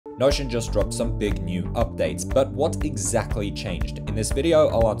Notion just dropped some big new updates, but what exactly changed? In this video,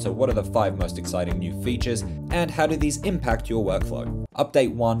 I'll answer what are the 5 most exciting new features and how do these impact your workflow.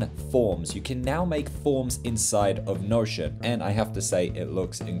 Update 1, Forms. You can now make forms inside of Notion, and I have to say it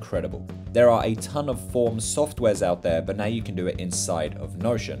looks incredible. There are a ton of forms softwares out there, but now you can do it inside of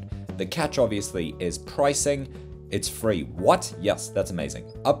Notion. The catch obviously is pricing. It's free. What? Yes, that's amazing.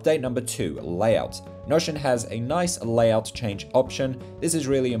 Update number 2, Layout. Notion has a nice layout change option. This is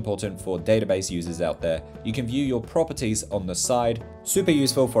really important for database users out there. You can view your properties on the side. Super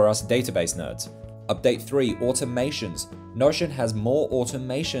useful for us database nerds. Update 3, Automations. Notion has more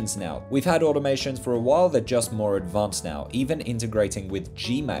automations now. We've had automations for a while, they're just more advanced now, even integrating with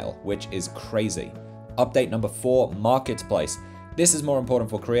Gmail, which is crazy. Update number 4, Marketplace. This is more important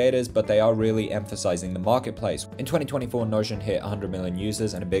for creators, but they are really emphasizing the marketplace. In 2024, Notion hit 100 million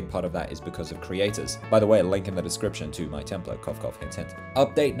users, and a big part of that is because of creators. By the way, a link in the description to my template, cough cough, hint hint.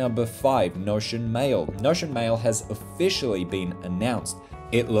 Update number 5, Notion Mail. Notion Mail has officially been announced.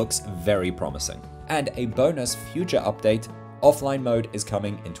 It looks very promising. And a bonus future update, offline mode is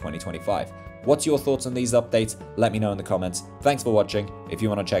coming in 2025. What's your thoughts on these updates? Let me know in the comments. Thanks for watching. If you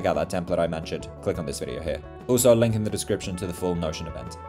want to check out that template I mentioned, click on this video here. Also, a link in the description to the full Notion event.